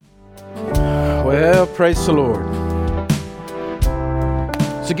Praise the Lord.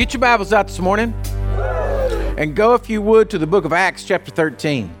 So get your Bibles out this morning and go, if you would, to the book of Acts chapter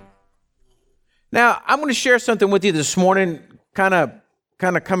 13. Now, I'm going to share something with you this morning, kind of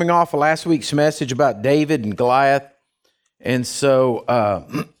coming off of last week's message about David and Goliath. And so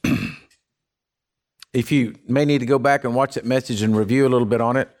if you may need to go back and watch that message and review a little bit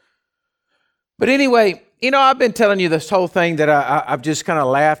on it. But anyway, I've been telling you this whole thing that I've just kind of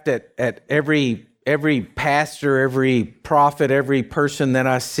laughed at every pastor, every prophet, every person that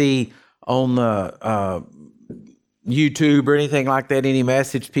I see on the YouTube or anything like that, any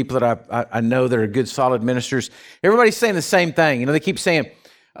message, people that I know that are good, solid ministers. Everybody's saying the same thing. They keep saying,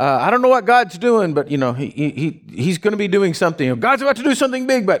 I don't know what God's doing, but, he's going to be doing something. God's about to do something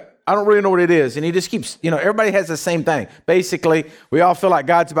big, but I don't really know what it is. And he just keeps, everybody has the same thing. Basically, we all feel like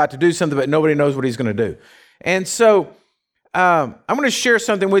God's about to do something, but nobody knows what he's going to do. And so I'm going to share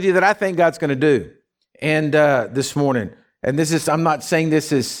something with you that I think God's going to do. And this morning, and I'm not saying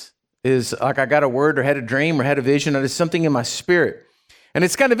this is like I got a word or had a dream or had a vision. It's something in my spirit. And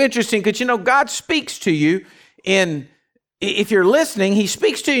it's kind of interesting because, God speaks to you if you're listening, he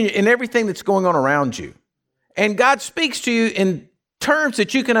speaks to you in everything that's going on around you. And God speaks to you in terms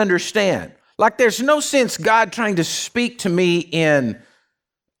that you can understand. Like there's no sense God trying to speak to me in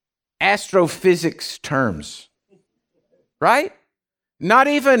astrophysics terms, right? Not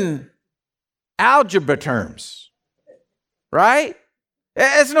even algebra terms, right? It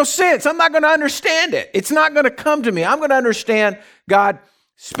has no sense. I'm not going to understand it. It's not going to come to me. I'm going to understand God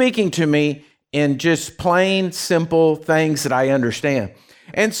speaking to me in just plain, simple things that I understand.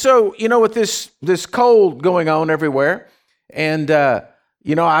 And so, with this cold going on everywhere, and, I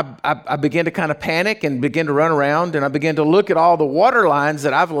began to kind of panic and begin to run around, and I began to look at all the water lines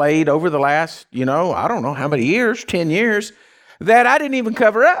that I've laid over the last, I don't know how many years, 10 years, that I didn't even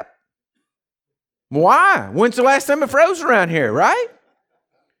cover up. Why? When's the last time it froze around here, right?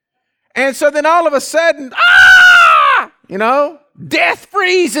 And so then all of a sudden, death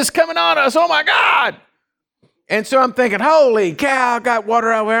freeze is coming on us. Oh my God. And so I'm thinking, holy cow, I got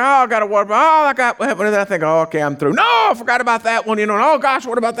water out there. Oh, I got a water. Oh, I got, and then I think, oh, okay, I'm through. No, I forgot about that one, and oh gosh,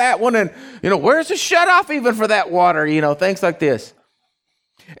 what about that one? And, where's the shut off even for that water? Things like this.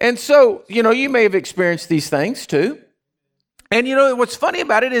 And so, you may have experienced these things too. And what's funny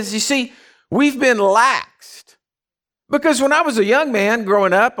about it is, you see, we've been laxed. Because when I was a young man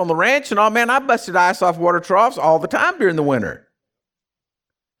growing up on the ranch and all, man, I busted ice off water troughs all the time during the winter.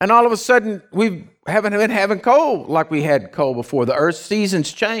 And all of a sudden, we haven't been having cold like we had cold before. The earth's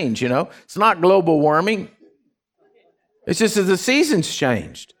seasons change, It's not global warming. It's just that the seasons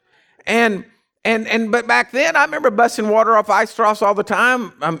changed. But back then, I remember busting water off ice troughs all the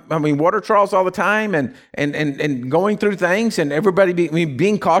time. Water troughs all the time, and going through things, and everybody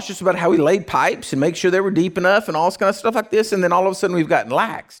being cautious about how we laid pipes and make sure they were deep enough, and all this kind of stuff like this. And then all of a sudden, we've gotten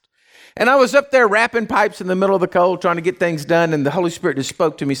laxed. And I was up there wrapping pipes in the middle of the cold, trying to get things done, and the Holy Spirit just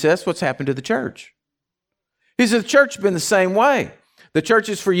spoke to me. Says, "That's what's happened to the church." He said, "The church has been the same way. The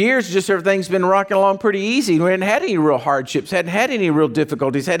churches for years, just everything's been rocking along pretty easy. We hadn't had any real hardships, hadn't had any real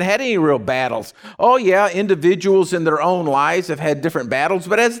difficulties, hadn't had any real battles. Oh yeah, individuals in their own lives have had different battles,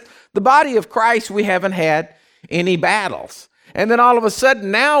 but as the body of Christ, we haven't had any battles. And then all of a sudden,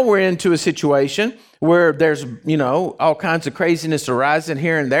 now we're into a situation where there's, all kinds of craziness arising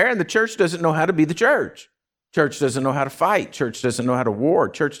here and there, and the church doesn't know how to be the church. Church doesn't know how to fight. Church doesn't know how to war.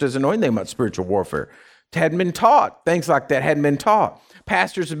 Church doesn't know anything about spiritual warfare. Hadn't been taught. Things like that hadn't been taught.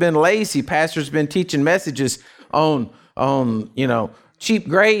 Pastors have been lazy. Pastors have been teaching messages on cheap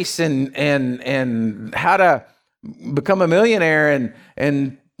grace and how to become a millionaire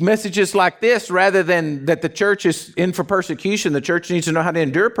and messages like this, rather than that the church is in for persecution. The church needs to know how to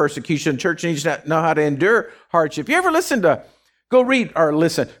endure persecution. The church needs to know how to endure hardship. You ever listen to,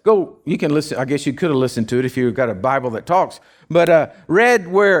 you can listen. I guess you could have listened to it if you've got a Bible that talks, but read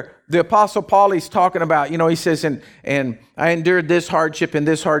where the Apostle Paul, he's talking about, he says, and I endured this hardship and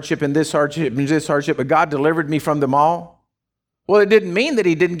this hardship and this hardship and this hardship, but God delivered me from them all. Well, it didn't mean that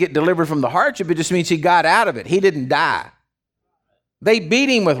he didn't get delivered from the hardship. It just means he got out of it. He didn't die. They beat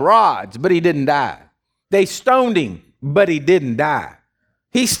him with rods, but he didn't die. They stoned him, but he didn't die.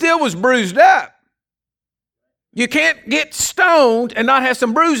 He still was bruised up. You can't get stoned and not have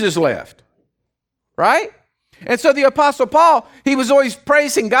some bruises left, right? And so the Apostle Paul, he was always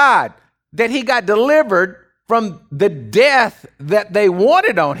praising God that he got delivered from the death that they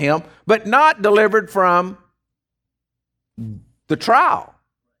wanted on him, but not delivered from the trial,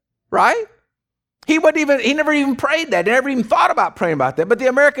 right? He never even prayed that. He never even thought about praying about that. But the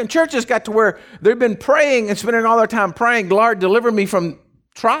American churches got to where they've been praying and spending all their time praying, Lord, deliver me from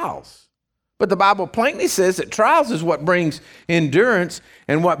trials. But the Bible plainly says that trials is what brings endurance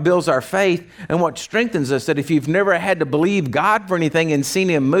and what builds our faith and what strengthens us. That if you've never had to believe God for anything and seen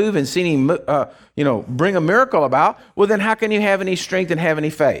him move and seen him, bring a miracle about, well, then how can you have any strength and have any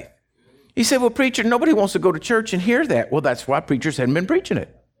faith? He said, well, preacher, nobody wants to go to church and hear that. Well, that's why preachers hadn't been preaching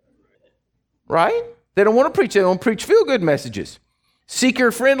it. Right? They don't want to preach it. They don't preach feel-good messages,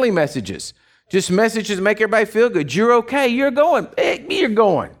 seeker-friendly messages, just messages that make everybody feel good. You're okay. You're going. You're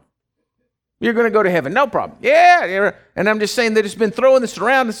going. You're going to go to heaven. No problem. Yeah. And I'm just saying that it's been throwing this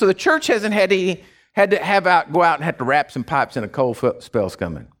around. And so the church hasn't had to go out and have to wrap some pipes in a cold spell's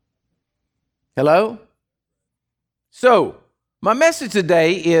coming. Hello? So my message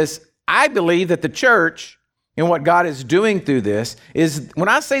today is I believe that the church and what God is doing through this is, when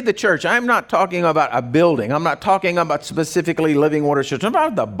I say the church, I'm not talking about a building. I'm not talking about specifically Living Water Church. I'm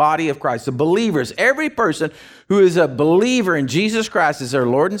about the body of Christ, the believers. Every person who is a believer in Jesus Christ as their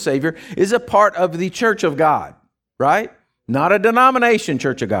Lord and Savior is a part of the church of God, right? Not a denomination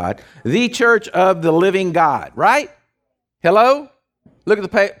church of God, the church of the living God, right? Hello? Look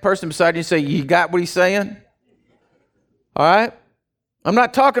at the person beside you and say, you got what he's saying? All right? I'm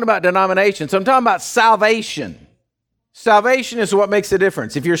not talking about denominations. I'm talking about salvation. Salvation is what makes the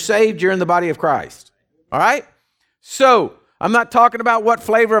difference. If you're saved, you're in the body of Christ. All right? So I'm not talking about what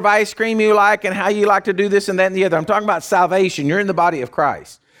flavor of ice cream you like and how you like to do this and that and the other. I'm talking about salvation. You're in the body of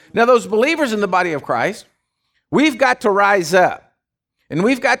Christ. Now, those believers in the body of Christ, we've got to rise up. And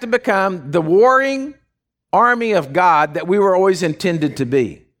we've got to become the warring army of God that we were always intended to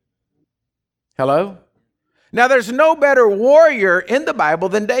be. Hello? Now, there's no better warrior in the Bible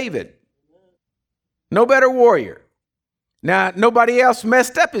than David. No better warrior. Now, nobody else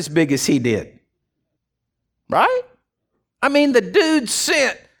messed up as big as he did. Right? I mean, the dude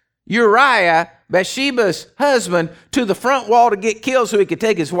sent Uriah, Bathsheba's husband, to the front wall to get killed so he could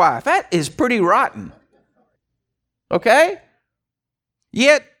take his wife. That is pretty rotten. Okay?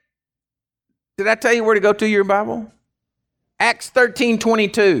 Yet, did I tell you where to go to your Bible? Acts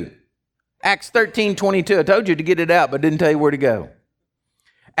 13:22. Acts 13:22. I told you to get it out, but didn't tell you where to go.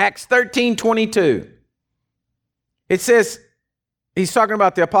 Acts 13:22. It says, he's talking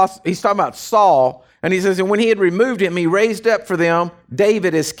about the apostle, he's talking about Saul, and he says, and when he had removed him, he raised up for them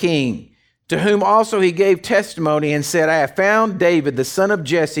David as king, to whom also he gave testimony and said, I have found David, the son of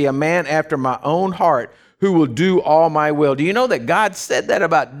Jesse, a man after my own heart, who will do all my will. Do you know that God said that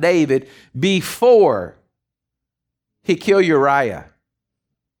about David before he killed Uriah?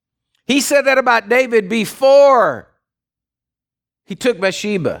 He said that about David before he took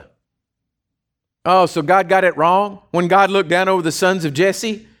Bathsheba. Oh, so God got it wrong? When God looked down over the sons of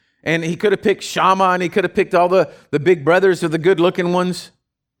Jesse, and he could have picked Shammah, and he could have picked all the big brothers of the good-looking ones,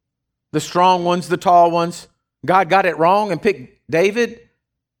 the strong ones, the tall ones. God got it wrong and picked David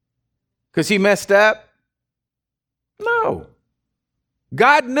because he messed up? No.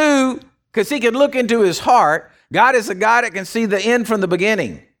 God knew, because he could look into his heart. God is a God that can see the end from the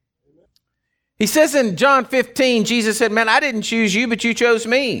beginning. He says in John 15, Jesus said, man, I didn't choose you, but you chose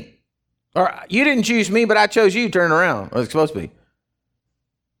me. Or you didn't choose me, but I chose you. Turn around. Or it's supposed to be.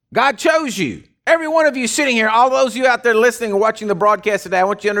 God chose you. Every one of you sitting here, all those of you out there listening and watching the broadcast today, I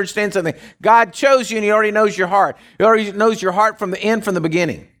want you to understand something. God chose you, and he already knows your heart. He already knows your heart from the end, from the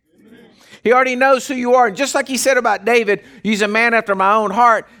beginning. He already knows who you are. And just like he said about David, he's a man after my own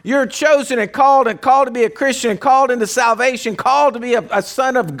heart. You're chosen and called to be a Christian, and called into salvation, called to be a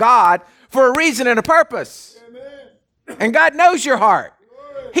son of God for a reason and a purpose. Amen. And God knows your heart.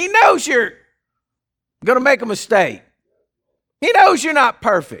 He knows you're going to make a mistake. He knows you're not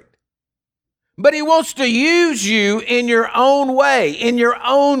perfect. But he wants to use you in your own way, in your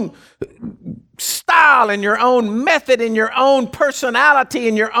own style, in your own method, in your own personality,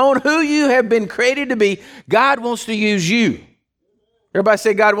 in your own who you have been created to be. God wants to use you. Everybody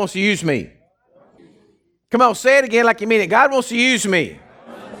say, God wants to use me. Come on, say it again like you mean it. God wants to use me.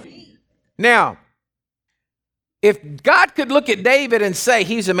 Now, if God could look at David and say,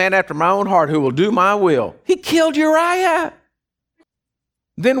 he's a man after my own heart who will do my will, he killed Uriah.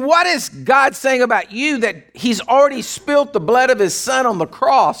 Then what is God saying about you, that he's already spilt the blood of his son on the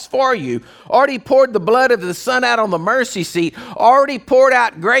cross for you, already poured the blood of the son out on the mercy seat, already poured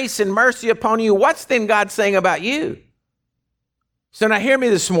out grace and mercy upon you? What's then God saying about you? So now hear me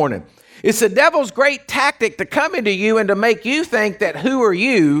this morning. It's the devil's great tactic to come into you and to make you think that who are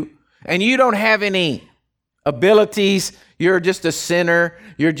you, and you don't have any abilities, you're just a sinner,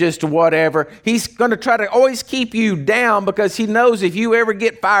 you're just whatever. He's going to try to always keep you down because he knows if you ever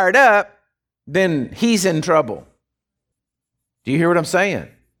get fired up, then he's in trouble. Do you hear what I'm saying?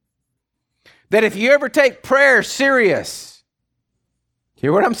 That if you ever take prayer serious,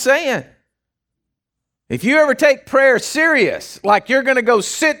 hear what I'm saying? If you ever take prayer serious, like you're going to go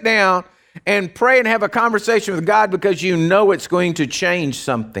sit down and pray and have a conversation with God because you know it's going to change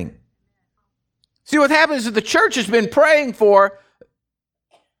something. See, what happens is the church has been praying for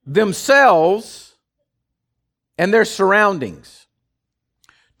themselves and their surroundings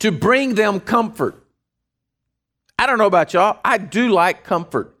to bring them comfort. I don't know about y'all. I do like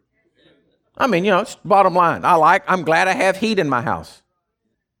comfort. I mean, it's bottom line. I'm glad I have heat in my house.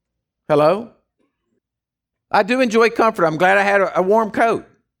 Hello? I do enjoy comfort. I'm glad I had a warm coat.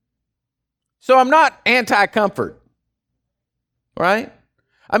 So I'm not anti-comfort, right?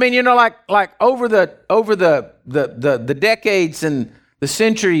 I mean, like over the decades and the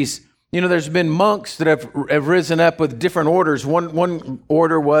centuries, there's been monks that have risen up with different orders. One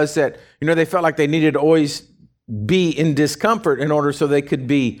order was that, they felt like they needed to always be in discomfort in order so they could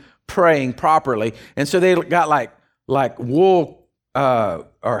be praying properly. And so they got like wool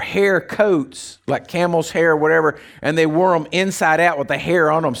or hair coats, like camel's hair or whatever, and they wore them inside out with the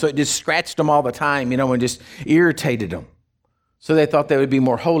hair on them. So it just scratched them all the time, and just irritated them. So they thought they would be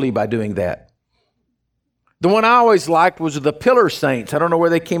more holy by doing that. The one I always liked was the pillar saints. I don't know where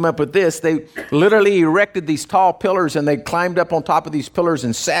they came up with this. They literally erected these tall pillars, and they climbed up on top of these pillars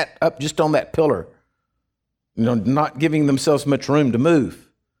and sat up just on that pillar, not giving themselves much room to move.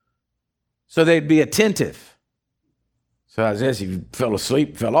 So they'd be attentive. So I guess if you fell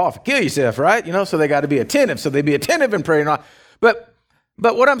asleep, fell off, kill yourself, right? So they got to be attentive. So they'd be attentive in prayer. But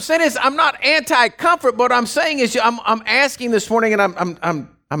what I'm saying is, I'm not anti-comfort. But what I'm saying is, I'm asking this morning, and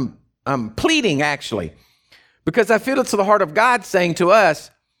I'm pleading actually, because I feel it's the heart of God saying to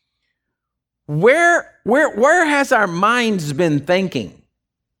us, where has our minds been thinking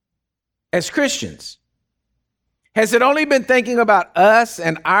as Christians? Has it only been thinking about us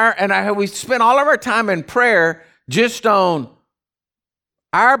and have we spent all of our time in prayer just on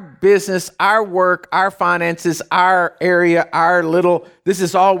our business, our work, our finances, our area, this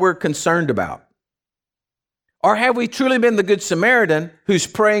is all we're concerned about? Or have we truly been the Good Samaritan who's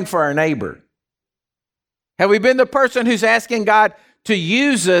praying for our neighbor? Have we been the person who's asking God to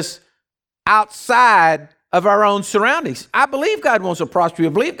use us outside of our own surroundings? I believe God wants to prosper you.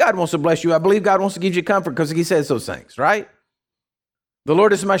 I believe God wants to bless you. I believe God wants to give you comfort because he says those things, right? The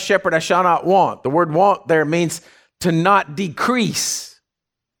Lord is my shepherd, I shall not want. The word want there means to not decrease.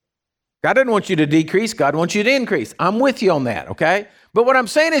 God doesn't want you to decrease. God wants you to increase. I'm with you on that, okay? But what I'm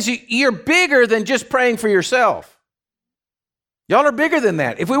saying is you're bigger than just praying for yourself. Y'all are bigger than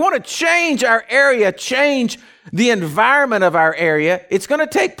that. If we want to change our area, change the environment of our area, it's going to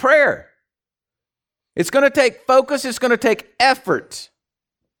take prayer. It's going to take focus. It's going to take effort.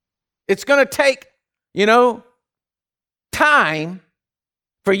 It's going to take, time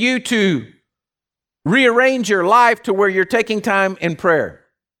for you to rearrange your life to where you're taking time in prayer.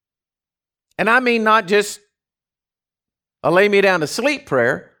 And I mean not just a lay me down to sleep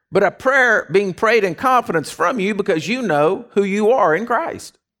prayer, but a prayer being prayed in confidence from you because you know who you are in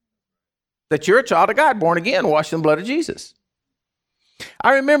Christ. That you're a child of God, born again, washed in the blood of Jesus.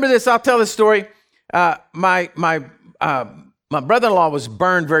 I remember this. I'll tell this story. My brother-in-law was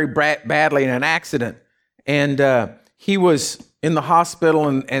burned very badly in an accident, and he was in the hospital,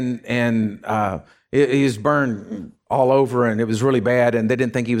 and he was burned all over, and it was really bad, and they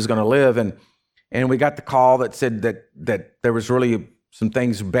didn't think he was going to live, and we got the call that said that there was really some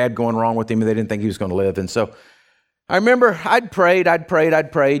things bad going wrong with him, and they didn't think he was going to live. And so I remember I'd prayed,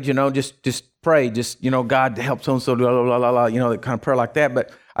 just prayed, God help so-and-so, blah, blah, blah, blah, that kind of prayer like that.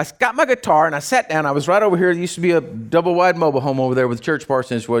 But I got my guitar and I sat down. I was right over here. There used to be a double-wide mobile home over there with Church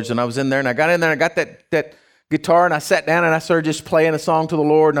Parsonage Woods, and I was in there, and I got in there, and I got that guitar, and I sat down, and I started just playing a song to the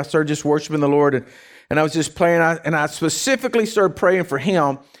Lord, and I started just worshiping the Lord, and I was just playing, and I specifically started praying for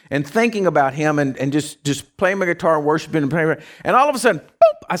him and thinking about him, and just playing my guitar and worshiping and praying. And all of a sudden,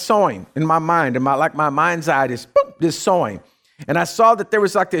 boop, I saw him in my mind, and my mind's eye just saw him. And I saw that there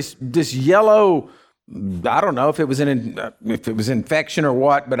was like this yellow, I don't know if it was infection or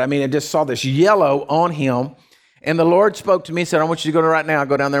what, but I mean, I just saw this yellow on him. And the Lord spoke to me and said, I want you to go right now,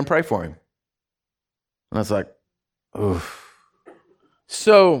 go down there and pray for him. And I was like, oof.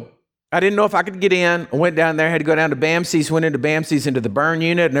 So I didn't know if I could get in. I went down there, had to go down to BAMC's, went into BAMC's, into the burn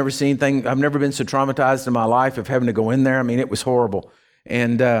unit. I've never seen anything. I've never been so traumatized in my life of having to go in there. I mean, it was horrible.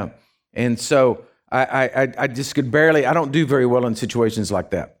 And so I just could barely, I don't do very well in situations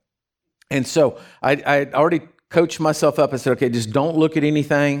like that. And so I already coached myself up. I said, okay, just don't look at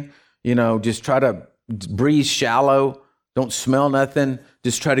anything, just try to breathe shallow. Don't smell nothing.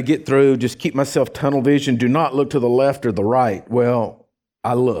 Just try to get through. Just keep myself tunnel vision. Do not look to the left or the right. Well,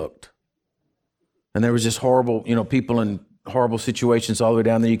 I looked. And there was just horrible, people in horrible situations all the way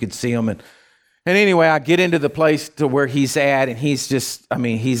down there. You could see them. And anyway, I get into the place to where he's at, and he's just,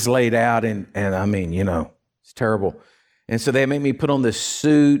 he's laid out, and it's terrible. And so they made me put on this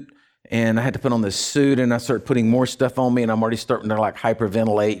suit, and I had to put on this suit, and I started putting more stuff on me, and I'm already starting to like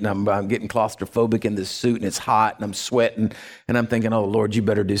hyperventilate, and I'm getting claustrophobic in this suit, and it's hot, and I'm sweating, and I'm thinking, oh, Lord, you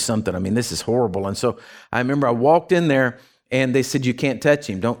better do something. This is horrible. And so I remember I walked in there, and they said, you can't touch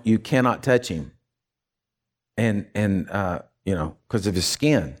him. You cannot touch him. And because of his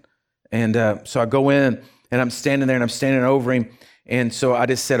skin. And so I go in, and I'm standing there, and I'm standing over him. And so I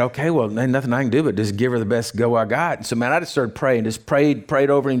just said, okay, well, there's nothing I can do but just give her the best go I got. And so, man, I just started praying, just prayed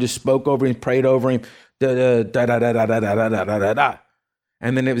over him, just spoke over him, prayed over him, da-da-da-da-da-da-da-da-da-da.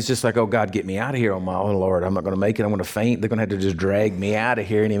 And then it was just like, oh, God, get me out of here. Oh, Lord, I'm not going to make it. I'm going to faint. They're going to have to just drag me out of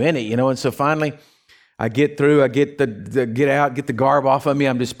here any minute, And so finally, I get through, get the garb off of me.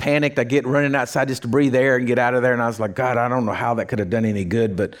 I'm just panicked. I get running outside just to breathe air and get out of there. And I was like, God, I don't know how that could have done any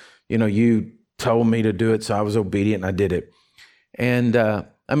good, but, you told me to do it, so I was obedient and I did it. And,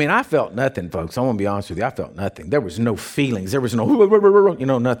 I felt nothing, folks. I want to be honest with you. I felt nothing. There was no feelings. There was no,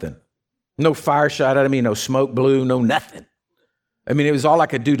 nothing. No fire shot out of me, no smoke blew, no nothing. It was all I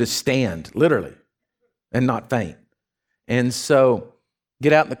could do to stand, literally, and not faint. And so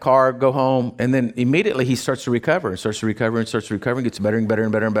get out in the car, go home, and then immediately he starts to recover, and gets better and better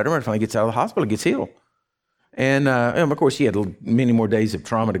and better and better, and finally gets out of the hospital, gets healed. And of course, he had many more days of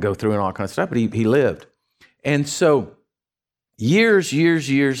trauma to go through and all kinds of stuff, but he lived. And so years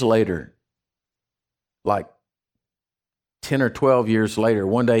later, like 10 or 12 years later,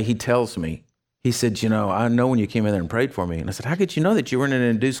 one day he tells me, he said, I know when you came in there and prayed for me. And I said, how could you know that you were in an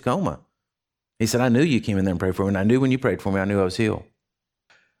induced coma? He said, I knew you came in there and prayed for me, and I knew when you prayed for me, I knew I was healed.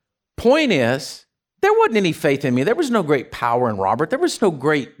 Point is, there wasn't any faith in me. There was no great power in Robert. There was no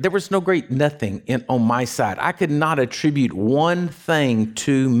great nothing on my side. I could not attribute one thing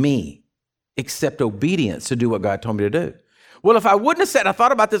to me except obedience to do what God told me to do. Well, if I wouldn't have I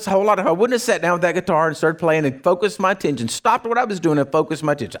thought about this a whole lot. If I wouldn't have sat down with that guitar and started playing and focused my attention, stopped what I was doing and focused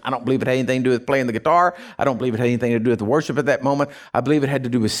my attention. I don't believe it had anything to do with playing the guitar. I don't believe it had anything to do with the worship at that moment. I believe it had to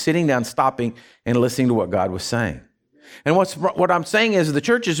do with sitting down, stopping, and listening to what God was saying. And what I'm saying is the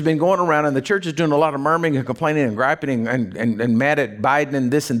church has been going around, and the church is doing a lot of murmuring and complaining and griping and mad at Biden and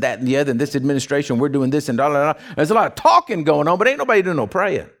this and that and the other, and this administration, we're doing this and da da da. There's a lot of talking going on, but ain't nobody doing no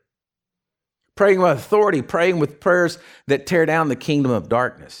praying. Praying with authority, praying with prayers that tear down the kingdom of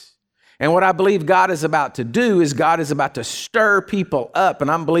darkness. And what I believe God is about to do is God is about to stir people up. And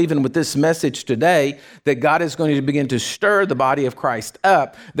I'm believing with this message today that God is going to begin to stir the body of Christ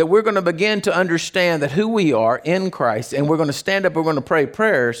up, that we're going to begin to understand that who we are in Christ, and we're going to stand up, we're going to pray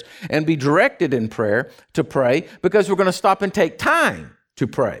prayers and be directed in prayer to pray, because we're going to stop and take time to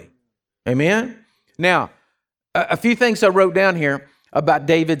pray. Amen? Now, a few things I wrote down here about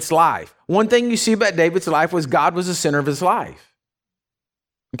David's life. One thing you see about David's life was God was the center of his life.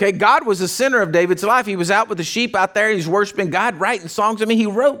 Okay, God was the center of David's life. He was out with the sheep out there. He's worshiping God, writing songs. He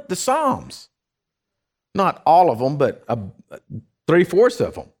wrote the Psalms. Not all of them, but 3/4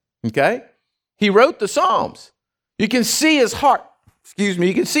 of them. Okay? He wrote the Psalms. You can see his heart.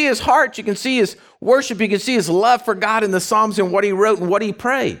 You can see his heart. You can see his worship. You can see his love for God in the Psalms and what he wrote and what he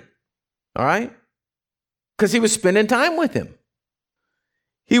prayed. All right? Because he was spending time with him.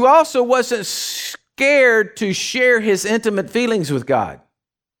 He also wasn't scared to share his intimate feelings with God.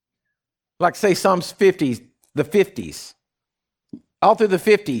 Like say Psalms 50, the 50s. All through the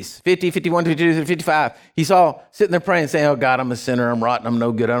 50s, 50, 51, 52, 55, he's all sitting there praying, saying, oh God, I'm a sinner, I'm rotten, I'm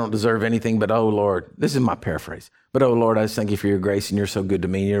no good, I don't deserve anything, but oh Lord, this is my paraphrase, but oh Lord, I just thank you for your grace, and you're so good to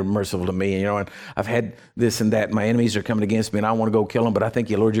me, and you're merciful to me, and I've had this and that, and my enemies are coming against me, and I want to go kill them, but I thank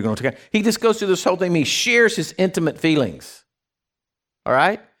you, Lord, you're going to take care. He just goes through this whole thing. He shares his intimate feelings. All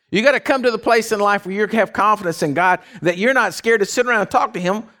right? You got to come to the place in life where you have confidence in God, that you're not scared to sit around and talk to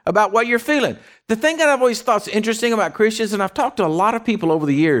him about what you're feeling. The thing that I've always thought is interesting about Christians, and I've talked to a lot of people over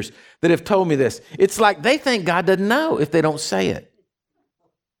the years that have told me this, it's like they think God doesn't know if they don't say it.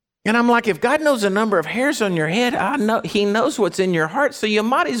 And I'm like, if God knows the number of hairs on your head, I know he knows what's in your heart, so you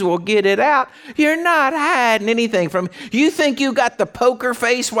might as well get it out. You're not hiding anything from him. You think you got the poker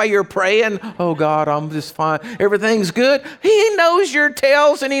face while you're praying? Oh God, I'm just fine. Everything's good. He knows your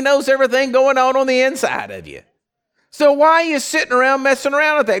tails, and he knows everything going on the inside of you. So why are you sitting around messing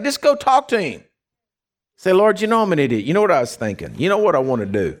around with that? Just go talk to him. Say, Lord, you know I'm an idiot. You know what I was thinking. You know what I want to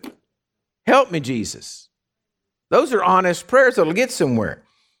do. Help me, Jesus. Those are honest prayers that'll get somewhere.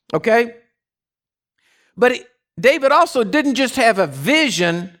 Okay? But David also didn't just have a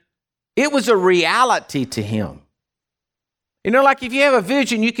vision, it was a reality to him. You know, like if you have a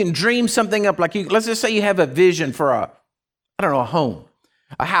vision, you can dream something up. Like let's just say you have a vision for a home,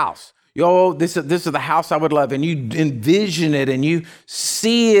 a house. oh, this is the house I would love. And you envision it and you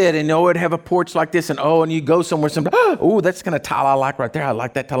see it and it'd have a porch like this. And and you go somewhere, oh, that's kind of tile I like right there. I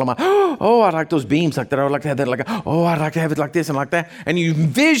like that tile. Oh, I like those beams like that. I would like to have that I'd like to have it like this and like that. And you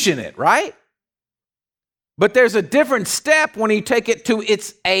envision it, right? But there's a different step when you take it to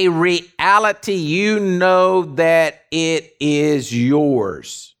it's a reality. You know that it is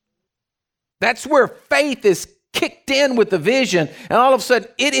yours. That's where faith is kicked in with the vision, and all of a sudden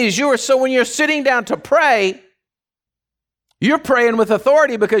it is yours. So when you're sitting down to pray, you're praying with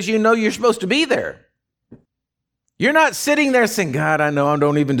authority because you know you're supposed to be there. You're not sitting there saying, God, I know I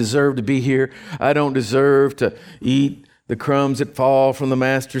don't even deserve to be here. I don't deserve to eat the crumbs that fall from the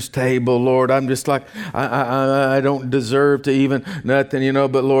master's table, Lord. I'm just like, I don't deserve to even nothing,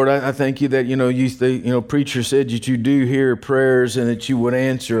 but Lord, I thank you that, preacher said that you do hear prayers and that you would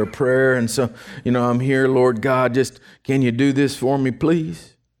answer a prayer. And so, I'm here, Lord God, just, can you do this for me,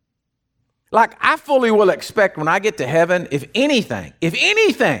 please? Like, I fully will expect when I get to heaven, if anything,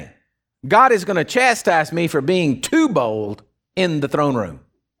 God is going to chastise me for being too bold in the throne room.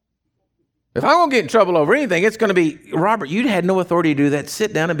 If I'm going to get in trouble over anything, it's going to be, Robert, you had no authority to do that.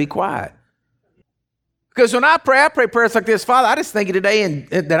 Sit down and be quiet. Because when I pray prayers like this. Father, I just thank you today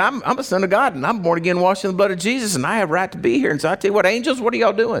that I'm a son of God and I'm born again, washed in the blood of Jesus, and I have a right to be here. And so I tell you what, angels, what are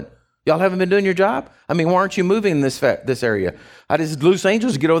y'all doing? Y'all haven't been doing your job? I mean, why aren't you moving in this area? I just loose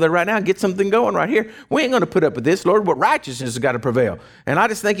angels to get over there right now and get something going right here. We ain't going to put up with this, Lord. What righteousness has got to prevail. And I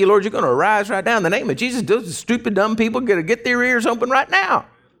just thank you, Lord, you're going to arise right now in the name of Jesus. Those stupid, dumb people get their ears open right now.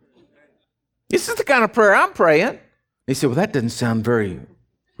 This is the kind of prayer I'm praying. He said, well, that doesn't sound very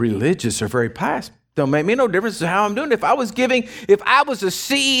religious or very pious. Don't make me no difference to how I'm doing it. If I was a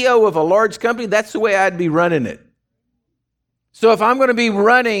CEO of a large company, that's the way I'd be running it. So if I'm going to be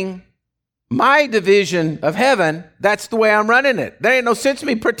running my division of heaven, that's the way I'm running it. There ain't no sense in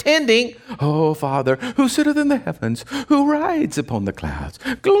me pretending, oh, Father, who sitteth in the heavens, who rides upon the clouds,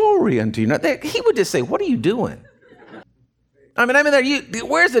 glory unto you. Now, he would just say, what are you doing? I'm in there.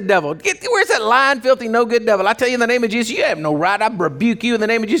 Where's the devil? Where's that lying, filthy, no good devil? I tell you in the name of Jesus, you have no right. I rebuke you in the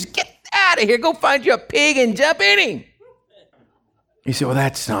name of Jesus. Get out of here. Go find you a pig and jump in him. You say, well,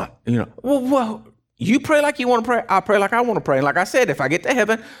 that's not, Well, you pray like you want to pray. I pray like I want to pray. And like I said, if I get to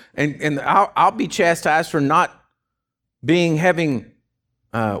heaven and I'll be chastised for not having,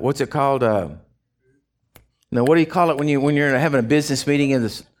 what's it called? What do you call it when you're having a business meeting in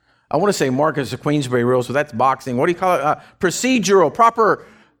this? I want to say Marcus of Queensbury rules, so that's boxing. What do you call it? Procedural, proper.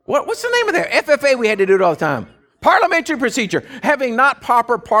 What's the name of that? FFA, we had to do it all the time. Parliamentary procedure. Having not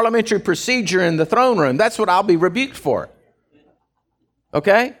proper parliamentary procedure in the throne room. That's what I'll be rebuked for.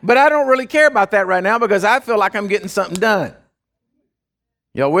 Okay? But I don't really care about that right now because I feel like I'm getting something done.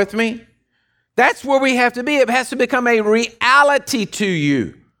 Y'all with me? That's where we have to be. It has to become a reality to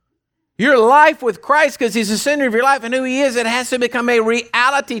you. Your life with Christ, because he's the center of your life and who he is, it has to become a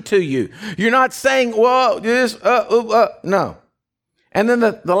reality to you. You're not saying, well, this, no. And then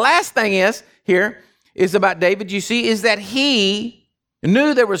the last thing is about David, you see, is that he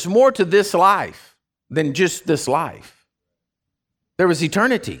knew there was more to this life than just this life. There was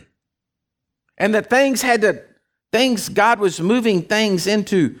eternity. And that God was moving things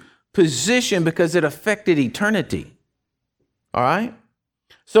into position because it affected eternity. All right?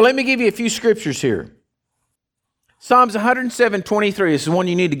 So let me give you a few scriptures here. Psalms 107:23 is the one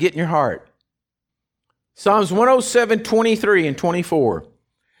you need to get in your heart. Psalms 107:23 and 24.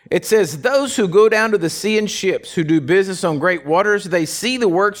 It says, those who go down to the sea in ships, who do business on great waters, they see the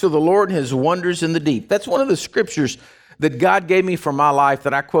works of the Lord and his wonders in the deep. That's one of the scriptures that God gave me for my life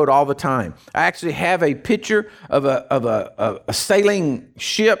that I quote all the time. I actually have a picture of a sailing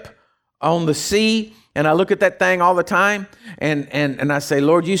ship on the sea. And I look at that thing all the time and I say,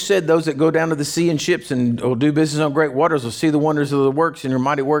 Lord, you said those that go down to the sea in ships and will do business on great waters will see the wonders of the works and your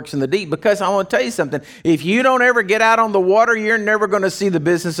mighty works in the deep. Because I want to tell you something. If you don't ever get out on the water, you're never going to see the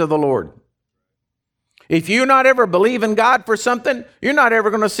business of the Lord. If you not ever believe in God for something, you're not ever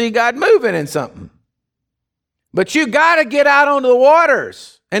going to see God moving in something. But you got to get out on the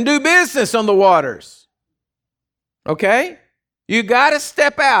waters and do business on the waters. Okay? You got to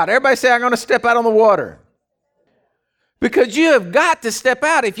step out. Everybody say, I'm going to step out on the water. Because you have got to step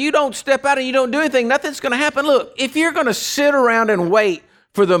out. If you don't step out and you don't do anything, nothing's going to happen. Look, if you're going to sit around and wait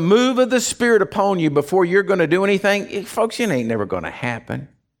for the move of the Spirit upon you before you're going to do anything, folks, it ain't never going to happen.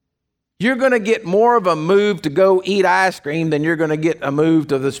 You're going to get more of a move to go eat ice cream than you're going to get a move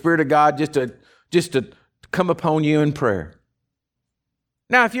to the Spirit of God just to come upon you in prayer.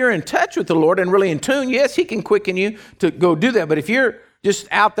 Now, if you're in touch with the Lord and really in tune, yes, he can quicken you to go do that. But if you're just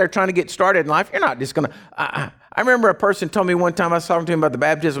out there trying to get started in life, you're not just going to, I remember a person told me one time, I was talking to him about the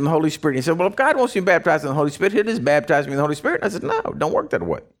baptism of the Holy Spirit. He said, well, if God wants me baptized in the Holy Spirit, he'll just baptize me in the Holy Spirit. And I said, no, don't work that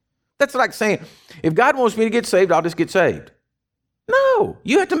way. That's like saying, if God wants me to get saved, I'll just get saved. No,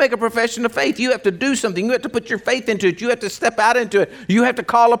 you have to make a profession of faith. You have to do something. You have to put your faith into it. You have to step out into it. You have to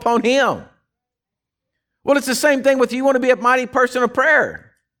call upon him. Well, it's the same thing with you want to be a mighty person of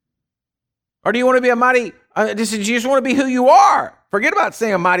prayer. Or do you want to be a mighty, you just want to be who you are. Forget about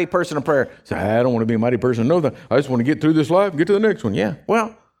saying a mighty person of prayer. Say, I don't want to be a mighty person. No, I just want to get through this life and get to the next one. Yeah,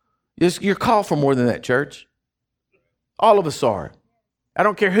 well, you're called for more than that, church. All of us are. I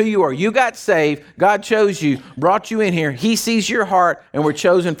don't care who you are. You got saved. God chose you, brought you in here. He sees your heart, and we're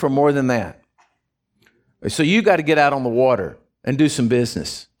chosen for more than that. So you got to get out on the water and do some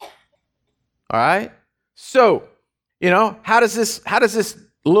business. All right? So, how does this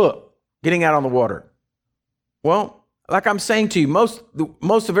look, getting out on the water? Well, like I'm saying to you,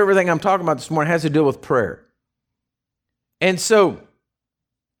 most of everything I'm talking about this morning has to do with prayer. And so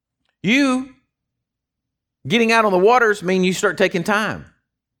you getting out on the waters mean you start taking time,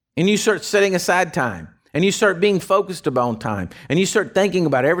 and you start setting aside time, and you start being focused upon time, and you start thinking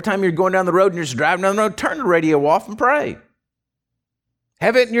about it. Every time you're going down the road and you're just driving down the road, turn the radio off and pray.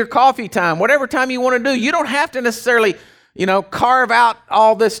 Have it in your coffee time, whatever time you want to do. You don't have to necessarily, carve out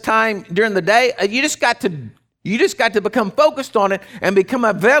all this time during the day. You just got to become focused on it and become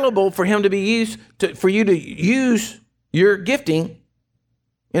available for him to be used for you to use your gifting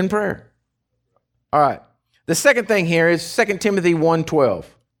in prayer. All right. The second thing here is 2 Timothy 1:12.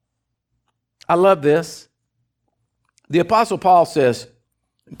 I love this. The Apostle Paul says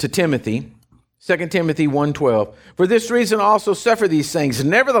to Timothy, 2 Timothy 1:12, for this reason I also suffer these things.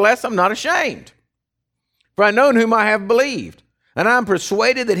 Nevertheless, I'm not ashamed. For I know in whom I have believed, and I'm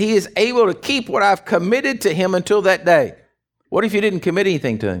persuaded that he is able to keep what I've committed to him until that day. What if you didn't commit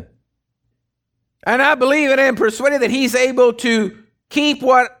anything to him? And I believe and am persuaded that he's able to keep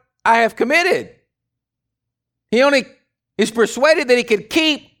what I have committed. He only is persuaded that he could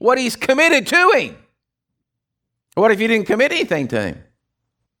keep what he's committed to him. What if you didn't commit anything to him?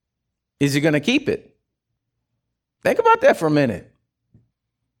 Is he going to keep it? Think about that for a minute.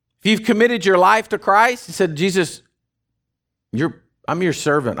 If you've committed your life to Christ, he said, Jesus, I'm your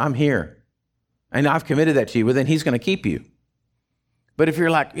servant. I'm here. And I've committed that to you. Well, then he's going to keep you. But if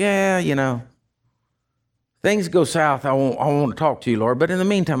you're like, things go south, I want to talk to you, Lord. But in the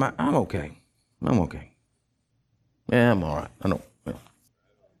meantime, I'm okay. I'm okay. Yeah, I'm all right.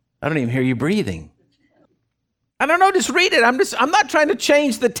 I don't even hear you breathing. I don't know, just read it. I'm not trying to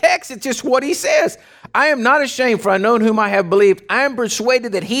change the text. It's just what he says. I am not ashamed, for I know in whom I have believed. I am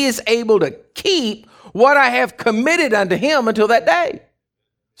persuaded that he is able to keep what I have committed unto him until that day.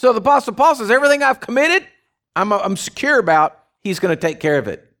 So the Apostle Paul says, everything I've committed, I'm secure about, he's going to take care of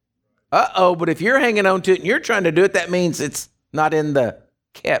it. But if you're hanging on to it and you're trying to do it, that means it's not in the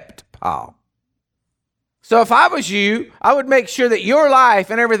kept pile. So if I was you, I would make sure that your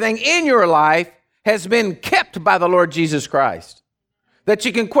life and everything in your life has been kept by the Lord Jesus Christ. That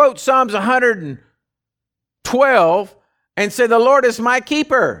you can quote Psalms 112 and say, the Lord is my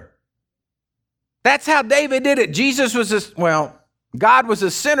keeper. That's how David did it. God was the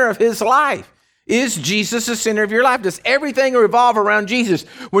center of his life. Is Jesus the center of your life? Does everything revolve around Jesus?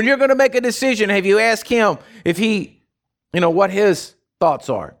 When you're going to make a decision, have you asked him if he, what his thoughts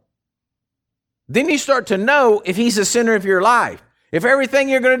are? Then you start to know if he's the center of your life. If everything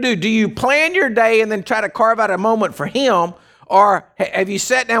you're going to do you plan your day and then try to carve out a moment for him, or have you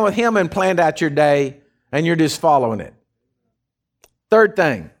sat down with him and planned out your day and you're just following it? Third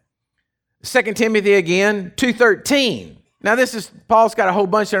thing, 2 Timothy again, 2:13. Now Paul's got a whole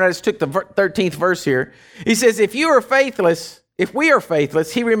bunch there, and I just took the 13th verse here. He says, if we are faithless,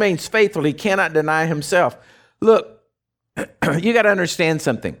 he remains faithful. He cannot deny himself. Look, you got to understand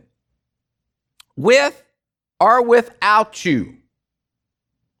something. With or without you,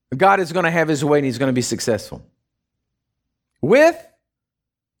 God is going to have his way and he's going to be successful. With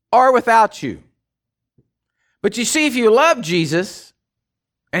or without you. But you see, if you love Jesus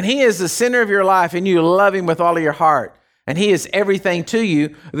and he is the center of your life and you love him with all of your heart and he is everything to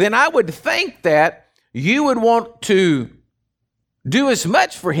you, then I would think that you would want to do as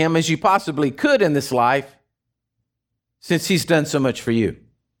much for him as you possibly could in this life since he's done so much for you.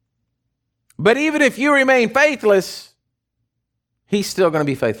 But even if you remain faithless, he's still going to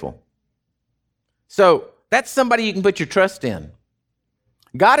be faithful. So that's somebody you can put your trust in.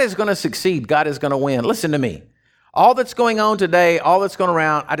 God is going to succeed. God is going to win. Listen to me. All that's going on today, all that's going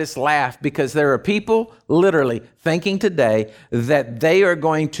around, I just laugh because there are people literally thinking today that they are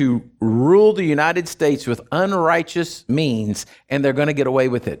going to rule the United States with unrighteous means and they're going to get away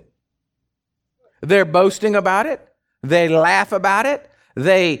with it. They're boasting about it. They laugh about it.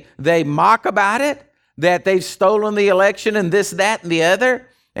 They mock about it, that they've stolen the election and this, that, and the other.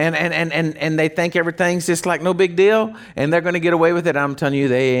 And they think everything's just like no big deal. And they're going to get away with it. I'm telling you,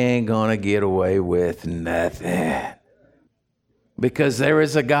 they ain't going to get away with nothing. Because there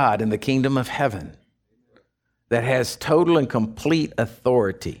is a God in the kingdom of heaven that has total and complete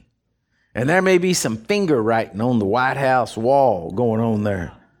authority. And there may be some finger writing on the White House wall going on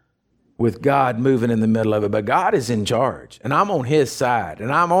there with God moving in the middle of it. But God is in charge, and I'm on his side,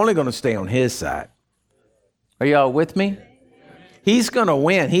 and I'm only going to stay on his side. Are y'all with me? He's going to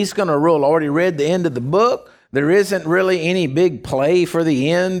win. He's going to rule. I already read the end of the book. There isn't really any big play for the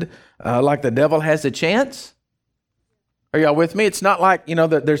end like the devil has a chance. Are y'all with me? It's not like,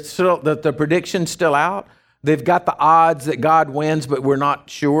 that there's still the prediction's still out. They've got the odds that God wins, but we're not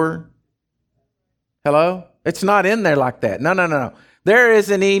sure. Hello? It's not in there like that. No. There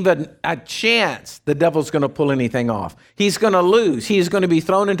isn't even a chance the devil's going to pull anything off. He's going to lose. He's going to be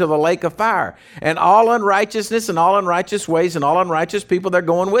thrown into the lake of fire. And all unrighteousness and all unrighteous ways and all unrighteous people, they're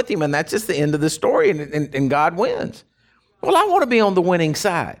going with him. And that's just the end of the story, and God wins. Well, I want to be on the winning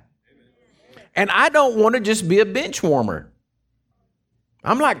side. And I don't want to just be a bench warmer.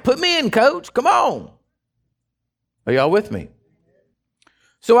 I'm like, put me in, coach. Come on. Are y'all with me?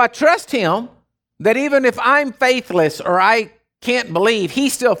 So I trust him that even if I'm faithless or I can't believe,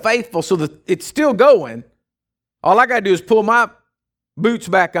 he's still faithful so that it's still going. All I got to do is pull my boots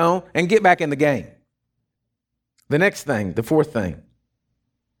back on and get back in the game. The next thing, the fourth thing,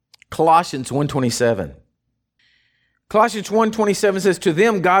 Colossians 1:27. Colossians 1:27 says, to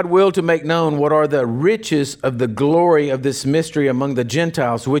them God willed to make known what are the riches of the glory of this mystery among the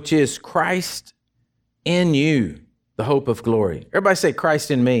Gentiles, which is Christ in you, the hope of glory. Everybody say,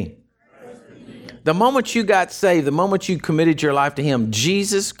 Christ in me. The moment you got saved, the moment you committed your life to him,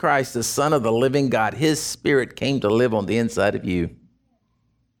 Jesus Christ, the Son of the living God, his Spirit came to live on the inside of you.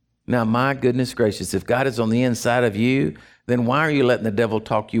 Now, my goodness gracious, if God is on the inside of you, then why are you letting the devil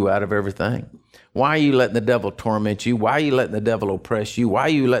talk you out of everything? Why are you letting the devil torment you? Why are you letting the devil oppress you? Why are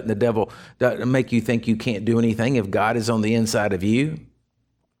you letting the devil make you think you can't do anything if God is on the inside of you?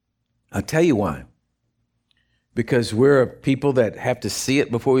 I'll tell you why. Because we're a people that have to see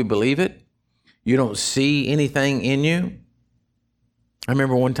it before we believe it. You don't see anything in you. I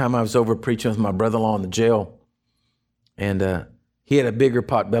remember one time I was over preaching with my brother-in-law in the jail, and he had a bigger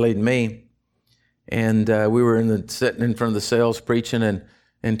pot belly than me. And we were sitting in front of the cells preaching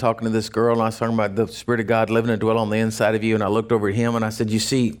and talking to this girl, and I was talking about the Spirit of God living and dwell on the inside of you. And I looked over at him and I said, you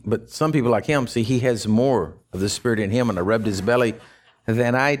see, but some people like him, see, he has more of the Spirit in him. And I rubbed his belly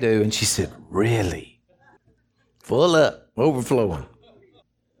than I do. And she said, really? Full up, overflowing.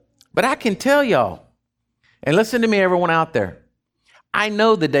 But I can tell y'all, and listen to me, everyone out there, I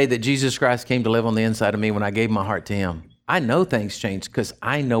know the day that Jesus Christ came to live on the inside of me when I gave my heart to him. I know things changed because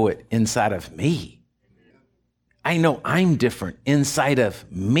I know it inside of me. I know I'm different inside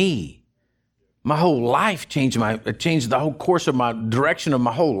of me. My whole life changed the whole course of my direction of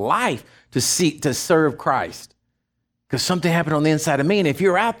my whole life to serve Christ. Because something happened on the inside of me. And if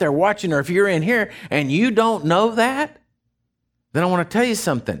you're out there watching, or if you're in here and you don't know that, then I want to tell you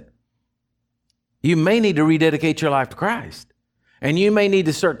something. You may need to rededicate your life to Christ. And you may need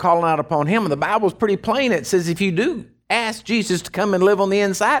to start calling out upon him. And the Bible's pretty plain. It says if you do ask Jesus to come and live on the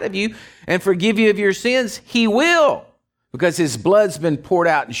inside of you and forgive you of your sins, he will. Because his blood's been poured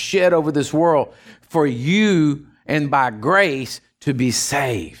out and shed over this world for you and by grace to be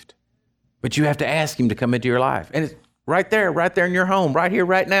saved. But you have to ask him to come into your life. And it's right there in your home, right here,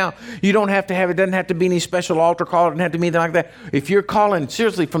 right now. You don't have to have, it doesn't have to be any special altar call. It doesn't have to be anything like that. If you're calling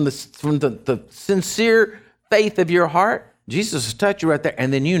seriously from the sincere faith of your heart, Jesus will touch you right there.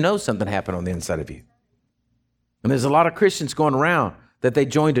 And then you know something happened on the inside of you. And there's a lot of Christians going around that they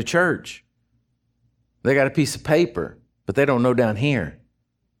joined a church. They got a piece of paper, but they don't know down here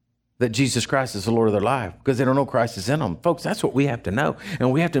that Jesus Christ is the Lord of their life because they don't know Christ is in them. Folks, that's what we have to know.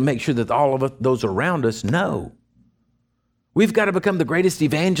 And we have to make sure that all of us, those around us know. We've got to become the greatest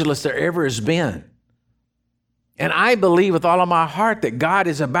evangelist there ever has been. And I believe with all of my heart that God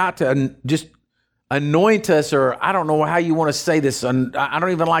is about to just anoint us, or I don't know how you want to say this. I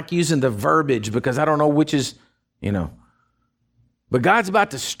don't even like using the verbiage because I don't know which is, But God's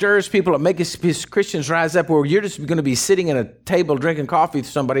about to stir his people and make his Christians rise up where you're just going to be sitting at a table drinking coffee with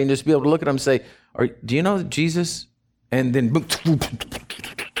somebody and just be able to look at them and say, do you know Jesus? And then boom,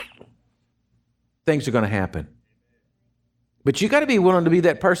 things are going to happen. But you got to be willing to be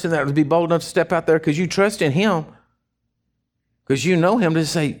that person that would be bold enough to step out there because you trust in him. Because you know him to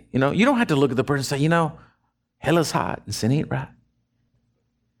say, you don't have to look at the person and say, hell is hot and sin ain't right.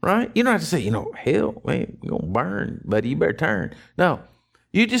 right? You don't have to say, hell, man, you're going to burn, buddy. You better turn. No,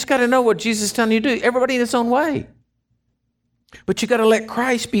 you just got to know what Jesus is telling you to do. Everybody in its own way. But you got to let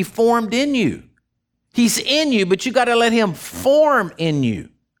Christ be formed in you. He's in you, but you got to let him form in you.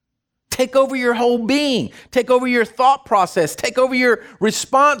 Take over your whole being. Take over your thought process. Take over your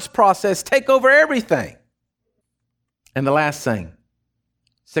response process. Take over everything. And the last thing,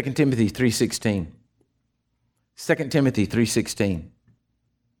 2 Timothy 3:16. 2 Timothy 3:16.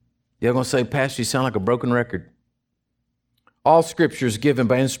 You're going to say, Pastor, you sound like a broken record. All scripture is given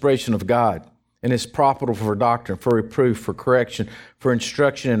by inspiration of God and is profitable for doctrine, for reproof, for correction, for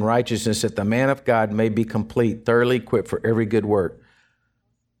instruction in righteousness, that the man of God may be complete, thoroughly equipped for every good work.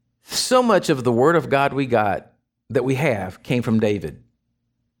 So much of the word of God that we have came from David.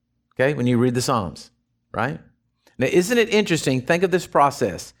 Okay, when you read the Psalms, right? Now, isn't it interesting? Think of this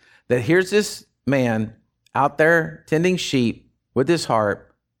process, that here's this man out there tending sheep with his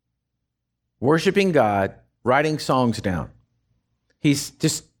harp, worshiping God, writing songs down. He's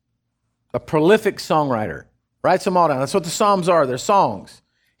just a prolific songwriter. Writes them all down. That's what the Psalms are. They're songs.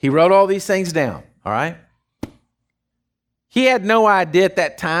 He wrote all these things down, all right? He had no idea at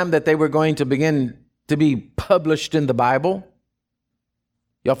that time that they were going to begin to be published in the Bible.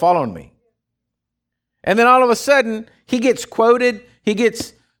 Y'all following me? And then all of a sudden, he gets quoted, he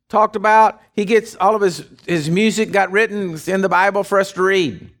gets talked about, he gets all of his music got written in the Bible for us to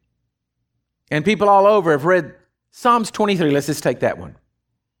read. And people all over have read Psalms 23. Let's just take that one.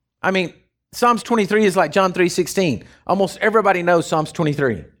 I mean, Psalms 23 is like John 3:16. Almost everybody knows Psalms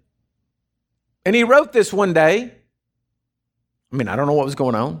 23. And he wrote this one day. I mean, I don't know what was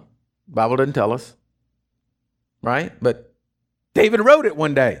going on. The Bible doesn't tell us. Right? But David wrote it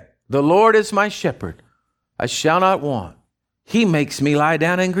one day. The Lord is my shepherd. I shall not want. He makes me lie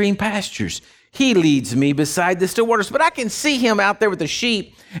down in green pastures. He leads me beside the still waters. But I can see him out there with the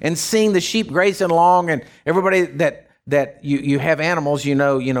sheep and seeing the sheep grazing along, and everybody that you have animals,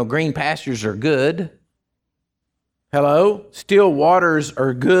 green pastures are good. Hello? Still waters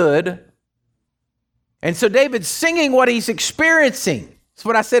are good. And so David's singing what he's experiencing. That's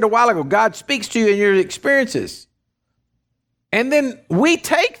what I said a while ago. God speaks to you in your experiences. And then we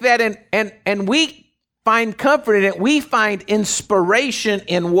take that and we find comfort in it. We find inspiration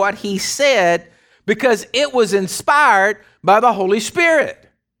in what he said because it was inspired by the Holy Spirit.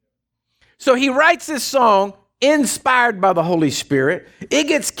 So he writes this song inspired by the Holy Spirit. It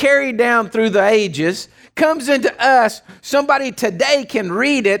gets carried down through the ages, comes into us. Somebody today can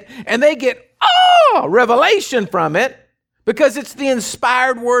read it and they get, revelation from it because it's the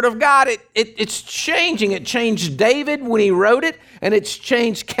inspired word of God. It's changing. It changed David when he wrote it, and it's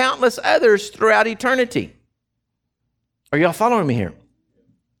changed countless others throughout eternity. Are y'all following me here?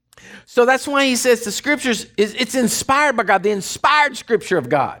 So that's why he says the scriptures, it's inspired by God, the inspired scripture of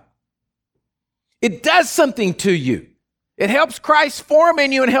God. It does something to you. It helps Christ form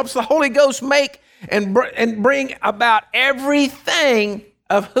in you and helps the Holy Ghost make and bring about everything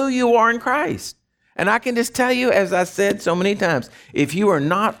of who you are in Christ. And I can just tell you, as I said so many times, if you are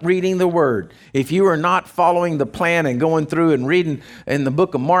not reading the Word, if you are not following the plan and going through and reading in the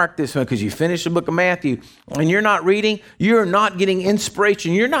book of Mark this one, because you finished the book of Matthew, and you're not reading, you're not getting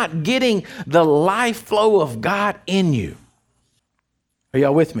inspiration. You're not getting the life flow of God in you. Are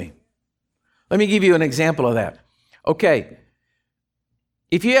y'all with me? Let me give you an example of that. Okay,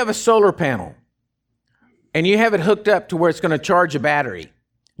 if you have a solar panel and you have it hooked up to where it's going to charge a battery,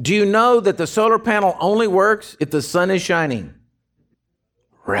 do you know that the solar panel only works if the sun is shining?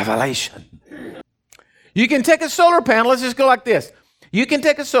 Revelation. You can take a solar panel. Let's just go like this. You can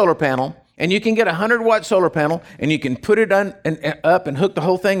take a solar panel and you can get a 100-watt solar panel and you can put it on and up and hook the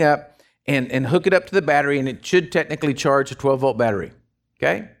whole thing up and hook it up to the battery, and it should technically charge a 12-volt battery.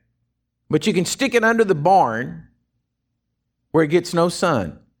 Okay? But you can stick it under the barn where it gets no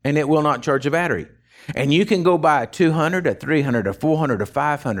sun and it will not charge a battery. And you can go buy a 200, a 300, a 400, a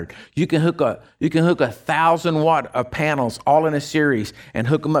 500. You can hook a 1,000-watt of panels all in a series and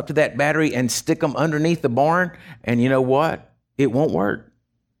hook them up to that battery and stick them underneath the barn. And you know what? It won't work.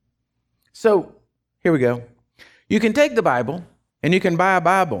 So here we go. You can take the Bible and you can buy a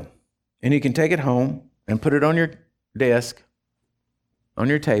Bible and you can take it home and put it on your desk, on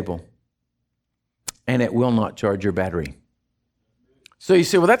your table, and it will not charge your battery. So you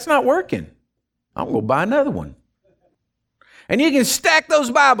say, well, that's not working. I'm going to buy another one. And you can stack those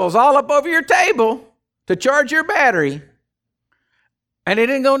Bibles all up over your table to charge your battery. And it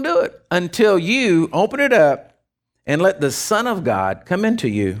ain't going to do it until you open it up and let the Son of God come into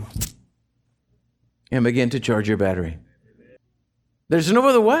you and begin to charge your battery. There's no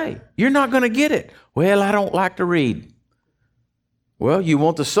other way. You're not going to get it. Well, I don't like to read. Well, you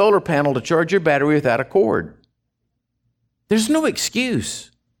want the solar panel to charge your battery without a cord. There's no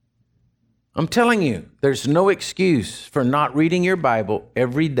excuse. I'm telling you, there's no excuse for not reading your Bible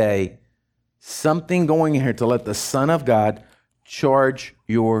every day. Something going in here to let the Son of God charge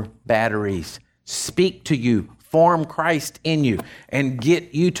your batteries, speak to you, form Christ in you, and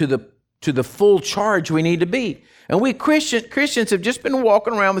get you to the full charge we need to be. And we Christians have just been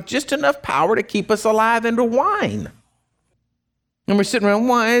walking around with just enough power to keep us alive and to whine. And we're sitting around,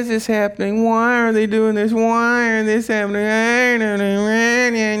 why is this happening? Why are they doing this? Why is this happening?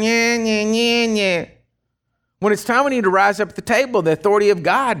 When it's time we need to rise up at the table, the authority of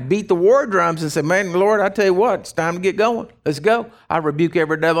God, beat the war drums and say, man, Lord, I tell you what, it's time to get going. Let's go. I rebuke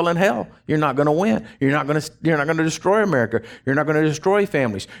every devil in hell. You're not going to win. You're not going to destroy America. You're not going to destroy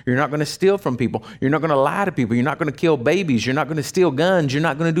families. You're not going to steal from people. You're not going to lie to people. You're not going to kill babies. You're not going to steal guns. You're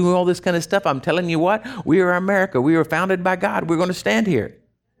not going to do all this kind of stuff. I'm telling you what, we are America. We are founded by God. We're going to stand here.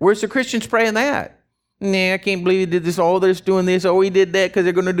 Where's the Christians praying that? Nah, I can't believe he did this. Oh, they're doing this. Oh, he did that because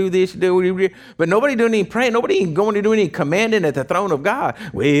they're going to do this. But nobody doing any praying. Nobody ain't going to do any commanding at the throne of God.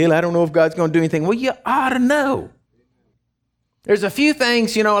 Well, I don't know if God's going to do anything. Well, you ought to know. There's a few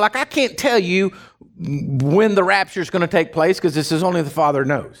things, like I can't tell you when the rapture is going to take place because this is only the Father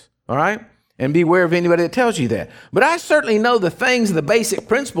knows. All right? And beware of anybody that tells you that. But I certainly know the things, the basic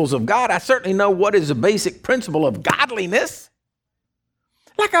principles of God. I certainly know what is the basic principle of godliness.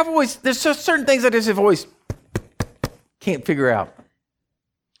 Like there's just certain things I just have always can't figure out.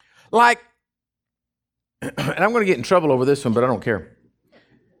 Like, and I'm going to get in trouble over this one, but I don't care.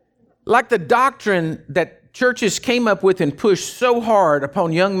 Like the doctrine that churches came up with and pushed so hard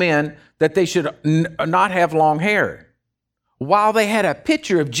upon young men that they should not have long hair, while they had a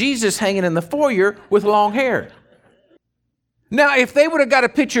picture of Jesus hanging in the foyer with long hair. Now, if they would have got a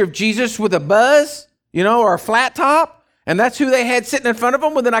picture of Jesus with a buzz, or a flat top, and that's who they had sitting in front of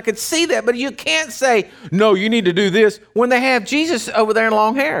them, well, then I could see that. But you can't say, no, you need to do this when they have Jesus over there in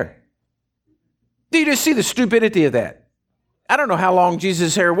long hair. Do you just see the stupidity of that? I don't know how long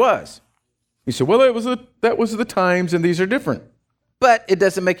Jesus' hair was. You said, well, that was the times, and these are different. But it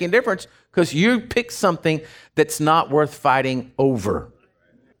doesn't make any difference because you pick something that's not worth fighting over.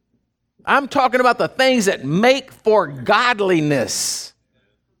 I'm talking about the things that make for godliness.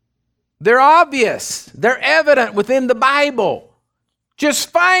 They're obvious. They're evident within the Bible. Just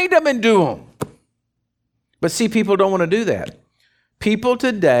find them and do them. But see, people don't want to do that. People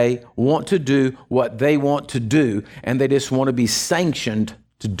today want to do what they want to do, and they just want to be sanctioned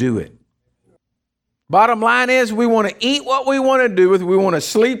to do it. Bottom line is we want to eat what we want to do with. We want to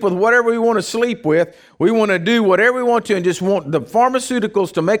sleep with whatever we want to sleep with. We want to do whatever we want to and just want the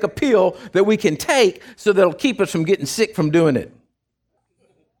pharmaceuticals to make a pill that we can take so that'll keep us from getting sick from doing it.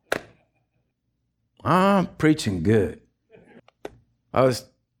 I'm preaching good. I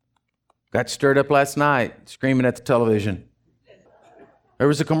got stirred up last night screaming at the television. There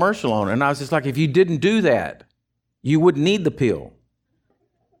was a commercial on it, and I was just like, if you didn't do that, you wouldn't need the pill.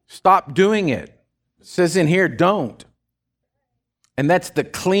 Stop doing it. It says in here, don't. And that's the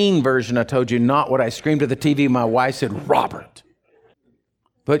clean version I told you, not what I screamed at the TV. My wife said, Robert.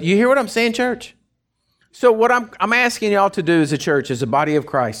 But you hear what I'm saying, church? So what I'm asking y'all to do as a church, as a body of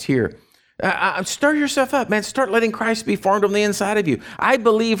Christ here, stir yourself up, man. Start letting Christ be formed on the inside of you. I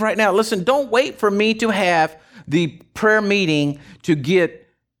believe right now, listen, don't wait for me to have the prayer meeting to get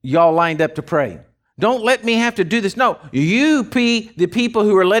y'all lined up to pray. Don't let me have to do this. No, you be the people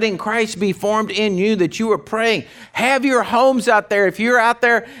who are letting Christ be formed in you that you are praying. Have your homes out there. If you're out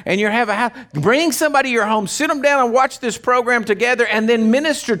there and you have a house, bring somebody to your home, sit them down and watch this program together and then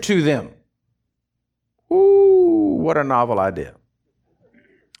minister to them. Ooh, what a novel idea.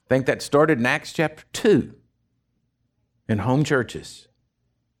 I think that started in Acts chapter 2 in home churches.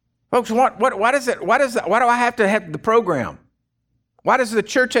 Folks, why do I have to have the program? Why does the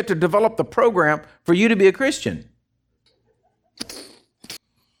church have to develop the program for you to be a Christian?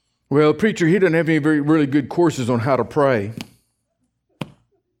 Well, preacher, he doesn't have any really good courses on how to pray.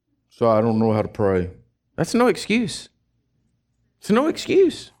 So I don't know how to pray. That's no excuse. It's no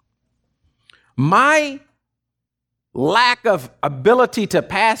excuse. My lack of ability to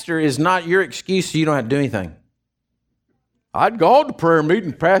pastor is not your excuse so you don't have to do anything. I'd gone to prayer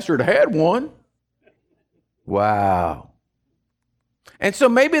meeting, pastor had one. Wow. And so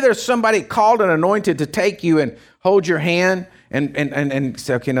maybe there's somebody called and anointed to take you and hold your hand and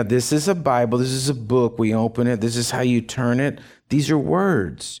say, okay, now this is a Bible, this is a book, we open it, this is how you turn it. These are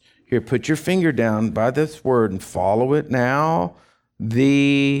words. Here, put your finger down by this word and follow it now.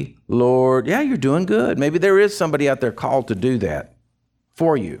 The Lord. Yeah, you're doing good. Maybe there is somebody out there called to do that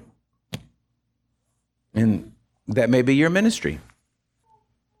for you. And that may be your ministry.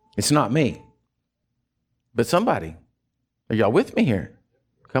 It's not me, but somebody. Are y'all with me here?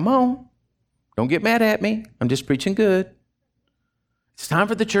 Come on. Don't get mad at me. I'm just preaching good. It's time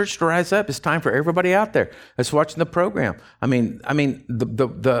for the church to rise up. It's time for everybody out there that's watching the program. I mean,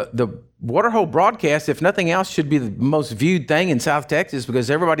 the Waterhole broadcast, if nothing else, should be the most viewed thing in South Texas,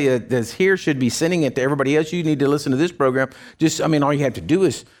 because everybody that's here should be sending it to everybody else. You need to listen to this program. All you have to do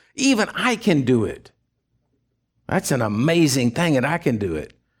is, even I can do it. That's an amazing thing that I can do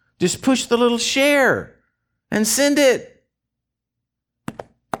it. Just push the little share and send it.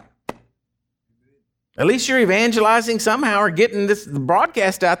 At least you're evangelizing somehow or getting this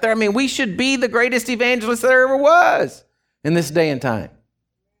broadcast out there. I mean, we should be the greatest evangelists there ever was in this day and time.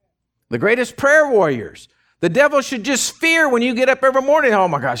 The greatest prayer warriors. The devil should just fear when you get up every morning. Oh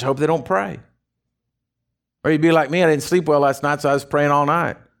my gosh, I hope they don't pray. Or you'd be like me, I didn't sleep well last night, so I was praying all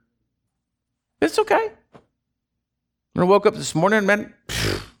night. It's okay. When I woke up this morning, man,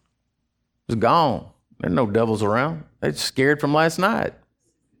 it was gone. There's no devils around. They're scared from last night.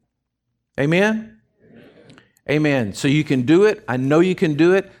 Amen? Amen. So you can do it. I know you can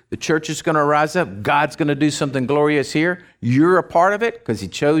do it. The church is going to rise up. God's going to do something glorious here. You're a part of it because he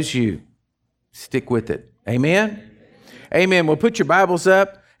chose you. Stick with it. Amen? Amen. Well, put your Bibles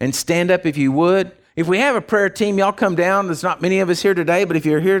up and stand up if you would. If we have a prayer team, y'all come down. There's not many of us here today, but if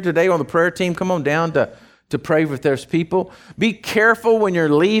you're here today on the prayer team, come on down to pray with those people. Be careful when you're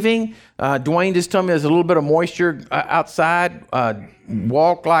leaving. Dwayne just told me there's a little bit of moisture outside.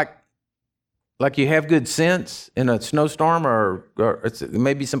 Walk like you have good sense in a snowstorm, or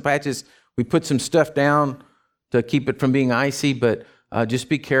maybe some patches. We put some stuff down to keep it from being icy, but just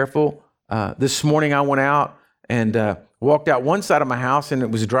be careful. This morning I went out and walked out one side of my house and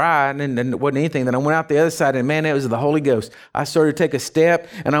it was dry and it wasn't anything. Then I went out the other side and man, it was the Holy Ghost. I started to take a step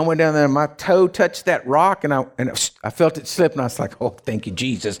and I went down there and my toe touched that rock and I felt it slip and I was like, oh, thank you,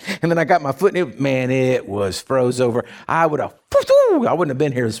 Jesus. And then I got my foot and it was froze over. I wouldn't have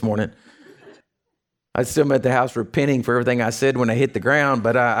been here this morning. I'd still been at the house repenting for everything I said when I hit the ground,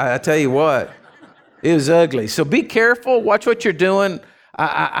 but I tell you what, it was ugly. So be careful. Watch what you're doing.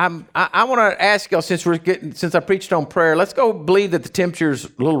 I want to ask y'all, since I preached on prayer, let's go believe that the temperature's a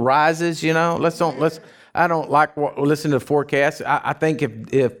little rises. You know, I don't like listen to the forecast. I think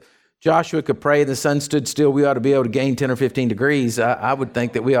if Joshua could pray and the sun stood still, we ought to be able to gain 10 or 15 degrees. I would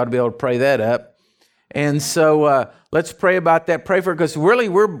think that we ought to be able to pray that up. And so let's pray about that. Pray for it, because really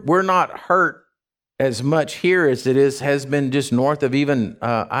we're not hurt as much here as it has been just north of even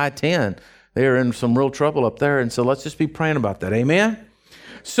I-10. They're in some real trouble up there. And so let's just be praying about that. Amen?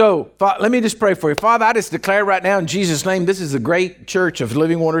 So let me just pray for you. Father, I just declare right now in Jesus' name, this is the great church of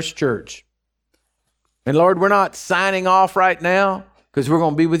Living Waters Church. And Lord, we're not signing off right now because we're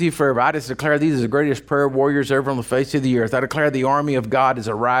going to be with you forever. I just declare these are the greatest prayer warriors ever on the face of the earth. I declare the army of God is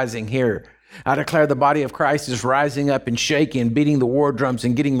arising here. I declare the body of Christ is rising up and shaking, beating the war drums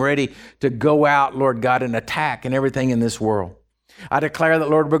and getting ready to go out, Lord God, and attack and everything in this world. I declare that,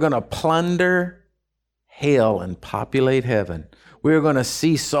 Lord, we're going to plunder hell and populate heaven. We're going to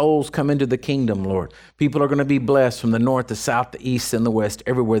see souls come into the kingdom, Lord. People are going to be blessed from the north, the south, the east, and the west,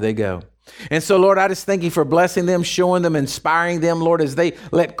 everywhere they go. And so, Lord, I just thank you for blessing them, showing them, inspiring them, Lord, as they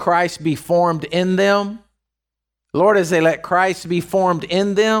let Christ be formed in them. Lord, as they let Christ be formed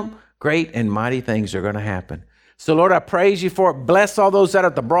in them, great and mighty things are going to happen. So, Lord, I praise you for it. Bless all those out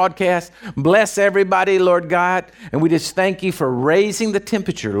at the broadcast. Bless everybody, Lord God. And we just thank you for raising the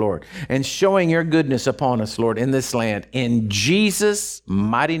temperature, Lord, and showing your goodness upon us, Lord, in this land. In Jesus'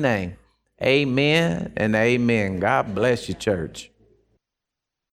 mighty name, amen and amen. God bless you, church.